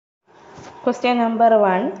Question number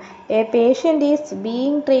 1. A patient is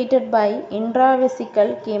being treated by intravesical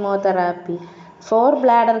chemotherapy for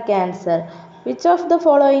bladder cancer. Which of the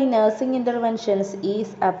following nursing interventions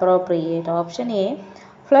is appropriate? Option A.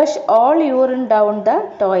 Flush all urine down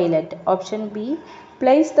the toilet. Option B.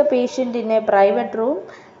 Place the patient in a private room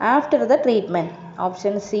after the treatment.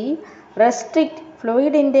 Option C. Restrict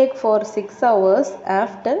fluid intake for 6 hours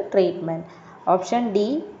after treatment. Option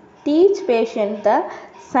D. Teach patient the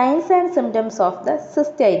signs and symptoms of the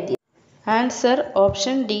cystitis. Answer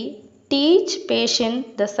option D. Teach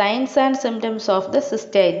patient the signs and symptoms of the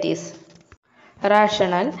cystitis.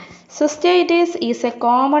 Rationale. Cystitis is a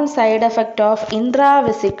common side effect of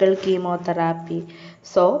intravesical chemotherapy.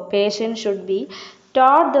 So, patient should be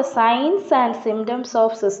taught the signs and symptoms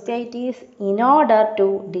of cystitis in order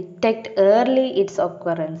to detect early its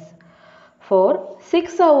occurrence. For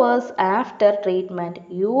 6 hours after treatment,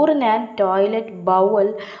 urine and toilet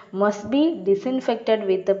bowl must be disinfected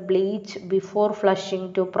with bleach before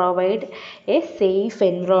flushing to provide a safe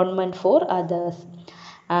environment for others.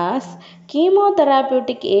 As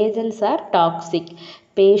chemotherapeutic agents are toxic,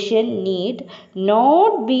 patient need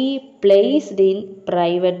not be placed in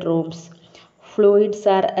private rooms. Fluids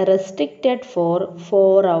are restricted for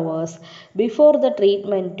 4 hours before the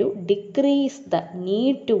treatment to decrease the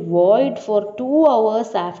need to void for 2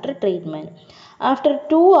 hours after treatment. After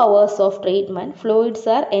 2 hours of treatment, fluids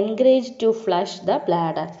are encouraged to flush the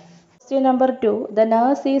bladder. Question number 2. The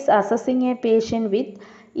nurse is assessing a patient with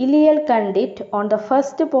ileal condit on the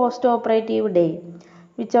first postoperative day.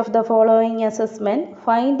 Which of the following assessment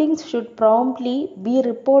findings should promptly be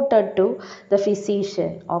reported to the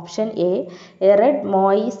physician? Option A red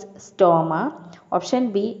moist stoma.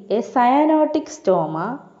 Option B, a cyanotic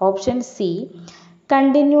stoma. Option C,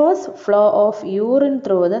 continuous flow of urine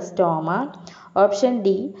through the stoma. Option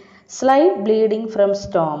D, slight bleeding from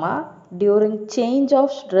stoma during change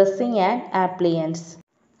of dressing and appliance.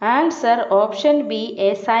 Answer option B,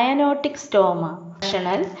 a cyanotic stoma.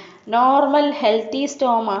 Rationale. Normal healthy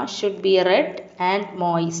stoma should be red and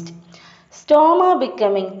moist. Stoma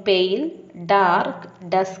becoming pale, dark,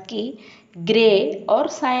 dusky, grey or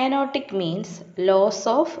cyanotic means loss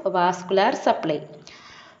of vascular supply,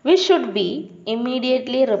 which should be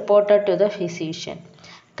immediately reported to the physician.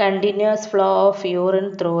 Continuous flow of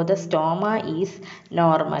urine through the stoma is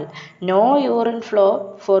normal. No urine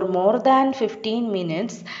flow for more than 15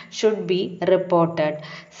 minutes should be reported.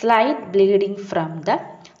 Slight bleeding from the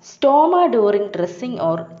stoma during dressing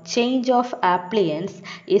or change of appliance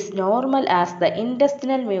is normal as the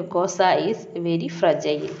intestinal mucosa is very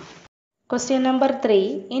fragile. Question number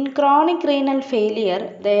 3. In chronic renal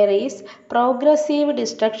failure, there is progressive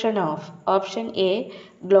destruction of option A,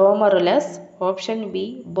 glomerulus, option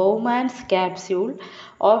B, Bowman's capsule,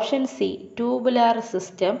 option C, tubular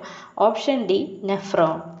system, option D,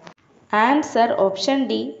 nephron. Answer option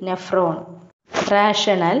D, nephron.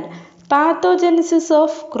 Rationale. Pathogenesis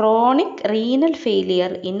of chronic renal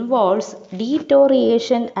failure involves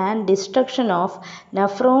deterioration and destruction of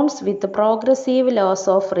nephrons with progressive loss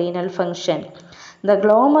of renal function. The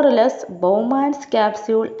glomerulus, Bowman's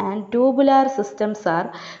capsule and tubular systems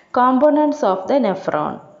are components of the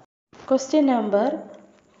nephron. Question number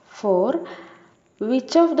 4.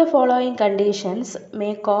 Which of the following conditions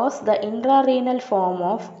may cause the intrarenal form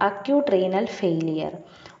of acute renal failure?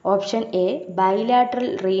 Option A,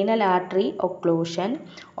 bilateral renal artery occlusion.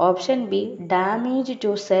 Option B, damage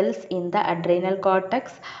to cells in the adrenal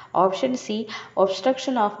cortex. Option C,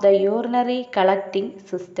 obstruction of the urinary collecting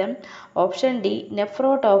system. Option D,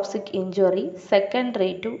 nephrotoxic injury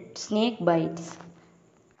secondary to snake bites.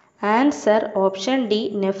 Answer option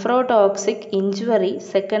D, nephrotoxic injury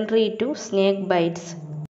secondary to snake bites.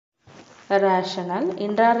 Rationale.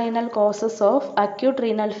 Intrarenal causes of acute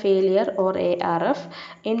renal failure or ARF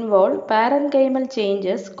involve parenchymal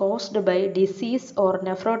changes caused by disease or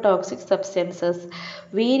nephrotoxic substances.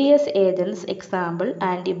 Various agents, example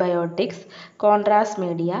antibiotics, contrast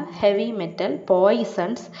media, heavy metal,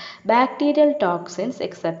 poisons, bacterial toxins,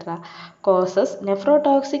 etc. causes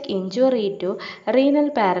nephrotoxic injury to renal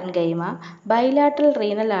parenchyma, bilateral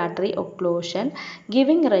renal artery occlusion,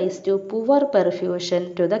 giving rise to poor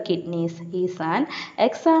perfusion to the kidneys is an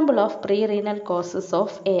example of pre-renal causes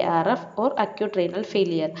of ARF or acute renal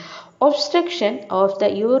failure. Obstruction of the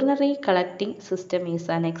urinary collecting system is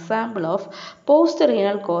an example of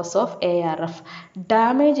post-renal cause of ARF.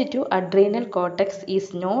 Damage to adrenal cortex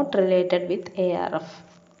is not related with ARF.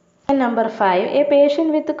 Number 5. A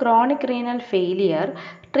patient with chronic renal failure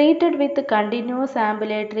treated with continuous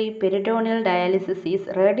ambulatory peritoneal dialysis is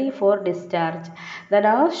ready for discharge. The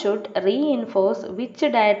nurse should reinforce which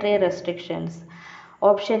dietary restrictions?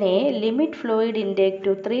 Option A, limit fluid intake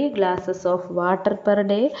to 3 glasses of water per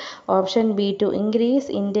day. Option B, to increase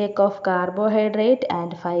intake of carbohydrate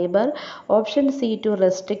and fiber. Option C, to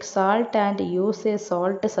restrict salt and use a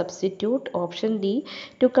salt substitute. Option D,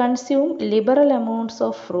 to consume liberal amounts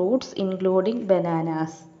of fruits including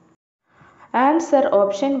bananas. Answer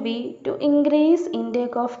option B, to increase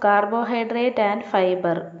intake of carbohydrate and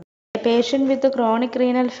fiber. A patient with chronic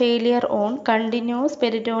renal failure on continuous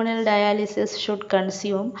peritoneal dialysis should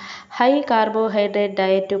consume high carbohydrate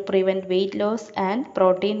diet to prevent weight loss and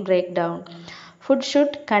protein breakdown. Food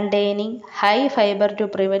should containing high fiber to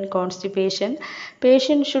prevent constipation.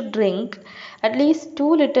 Patient should drink at least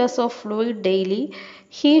 2 liters of fluid daily.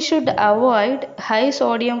 He should avoid high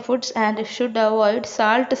sodium foods and should avoid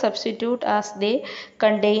salt substitute as they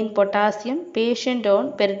contain potassium. Patient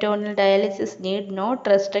on peritoneal dialysis need not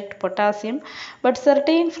restrict potassium, but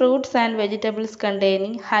certain fruits and vegetables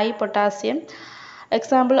containing high potassium,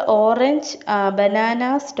 example orange,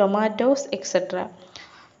 bananas, tomatoes, etc.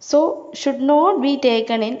 So should not be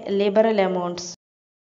taken in liberal amounts.